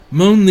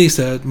Mon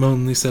Lisa at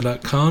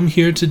monlisa.com,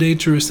 here today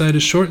to recite a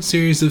short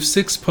series of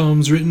 6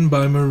 poems written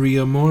by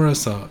Maria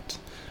Morassat.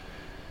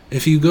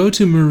 If you go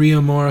to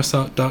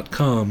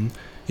mariamorassat.com,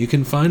 you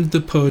can find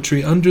the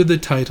poetry under the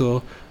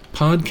title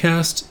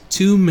Podcast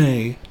 2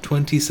 May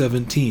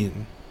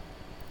 2017.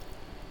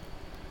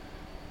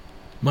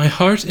 My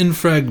heart in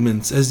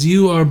fragments, as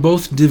you are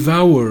both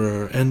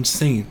devourer and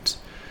saint,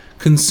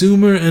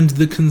 consumer and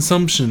the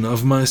consumption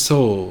of my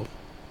soul.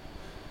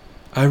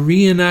 I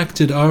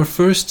reenacted our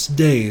first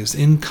days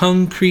in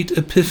concrete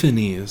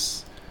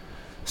epiphanies,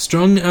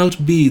 strung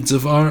out beads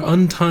of our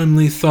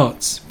untimely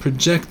thoughts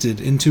projected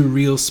into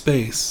real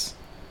space.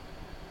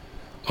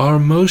 Our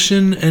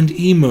motion and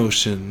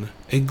emotion,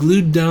 a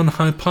glued-down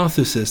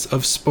hypothesis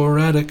of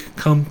sporadic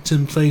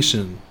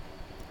contemplation.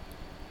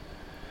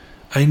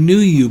 I knew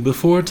you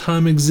before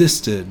time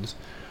existed.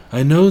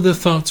 I know the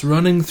thoughts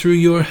running through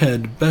your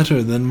head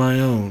better than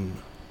my own.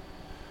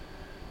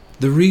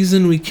 The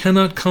reason we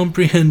cannot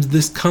comprehend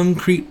this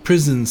concrete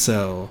prison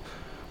cell,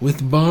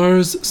 with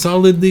bars,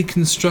 solidly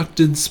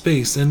constructed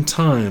space and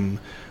time,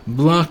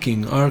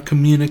 blocking our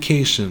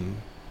communication.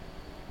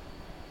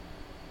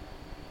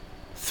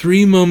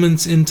 3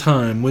 moments in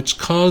time which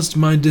caused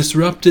my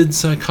disrupted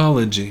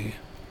psychology.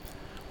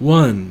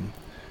 1.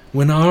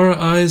 When our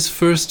eyes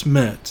first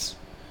met.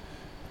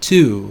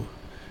 2.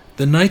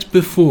 The night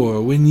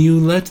before, when you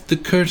let the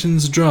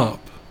curtains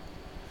drop.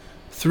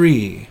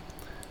 3.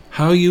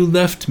 How you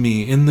left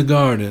me in the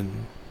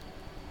garden.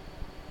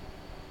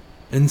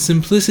 And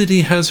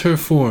simplicity has her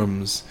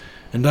forms,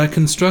 and I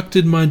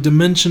constructed my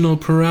dimensional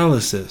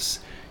paralysis,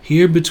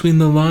 here between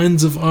the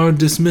lines of our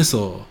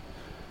dismissal,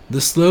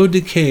 the slow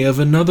decay of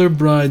another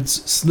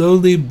bride's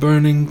slowly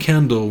burning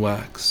candle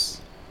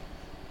wax.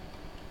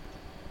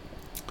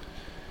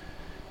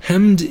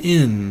 Hemmed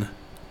in,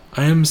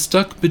 I am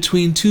stuck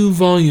between 2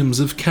 volumes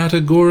of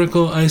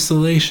categorical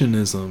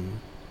isolationism.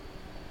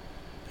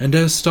 And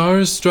as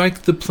stars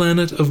strike the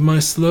planet of my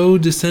slow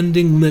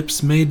descending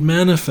lips made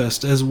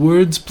manifest as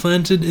words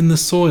planted in the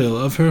soil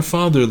of her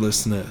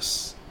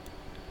fatherlessness.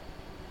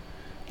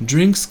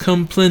 Drinks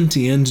come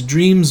plenty and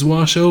dreams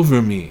wash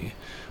over me,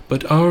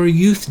 but our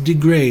youth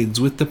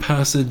degrades with the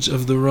passage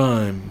of the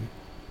rhyme.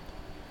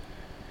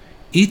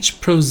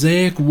 Each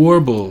prosaic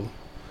warble,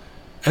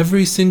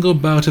 every single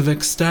bout of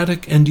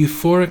ecstatic and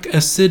euphoric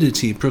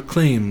acidity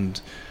proclaimed,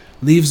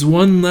 leaves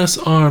one less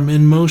arm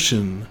in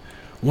motion,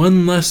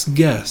 one less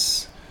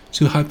guess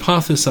to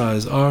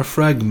hypothesize our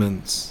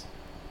fragments.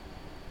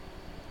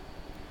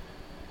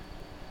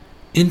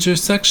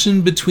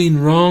 Intersection between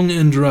wrong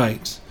and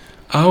right,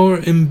 our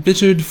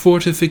embittered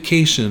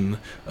fortification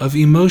of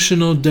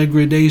emotional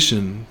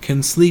degradation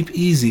can sleep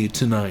easy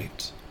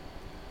tonight.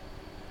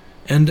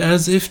 And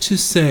as if to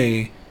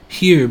say,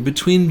 here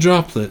between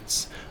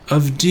droplets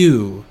of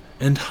dew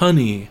and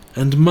honey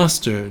and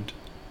mustard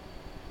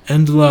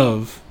and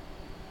love,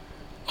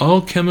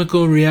 all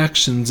chemical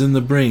reactions in the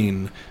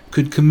brain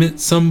could commit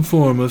some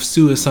form of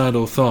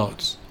suicidal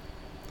thought.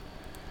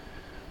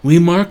 We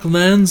mark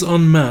lands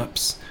on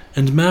maps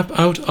and map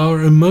out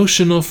our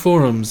emotional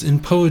forums in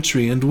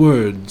poetry and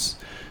words,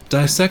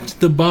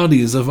 dissect the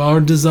bodies of our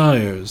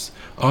desires,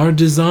 our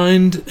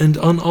designed and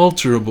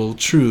unalterable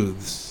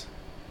truths.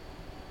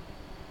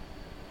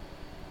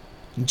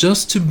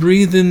 Just to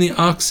breathe in the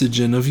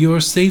oxygen of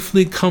your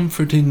safely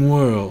comforting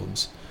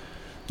world,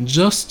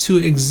 just to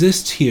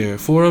exist here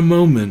for a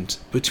moment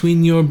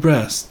between your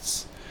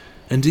breasts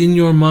and in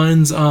your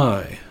mind's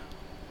eye.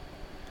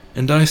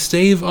 And I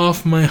stave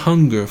off my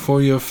hunger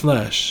for your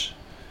flesh.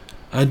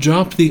 I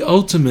drop the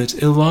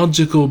ultimate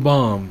illogical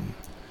bomb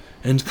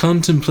and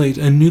contemplate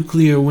a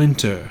nuclear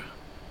winter.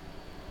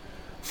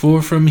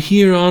 For from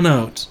here on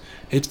out,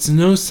 it's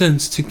no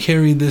sense to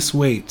carry this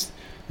weight,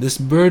 this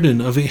burden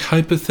of a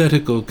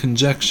hypothetical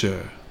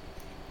conjecture.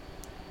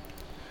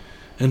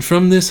 And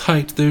from this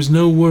height there's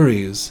no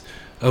worries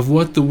of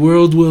what the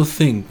world will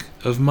think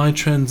of my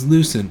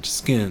translucent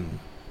skin.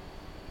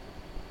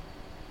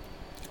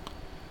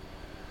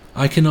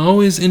 I can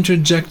always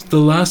interject the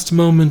last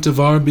moment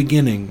of our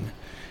beginning,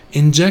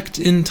 inject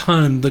in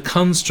time the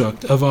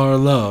construct of our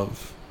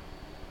love.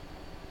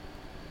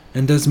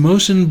 And as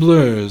motion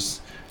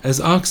blurs,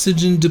 as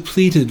oxygen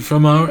depleted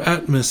from our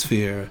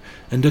atmosphere,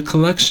 and a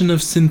collection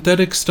of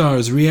synthetic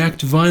stars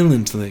react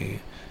violently,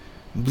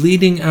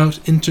 bleeding out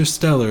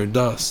interstellar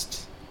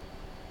dust.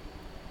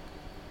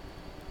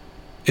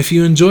 If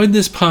you enjoyed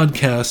this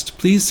podcast,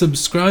 please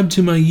subscribe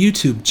to my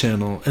YouTube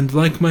channel and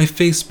like my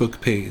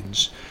Facebook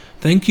page.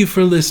 Thank you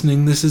for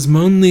listening. This is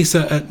Mon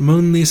Lisa at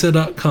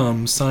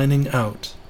monlisa.com signing out.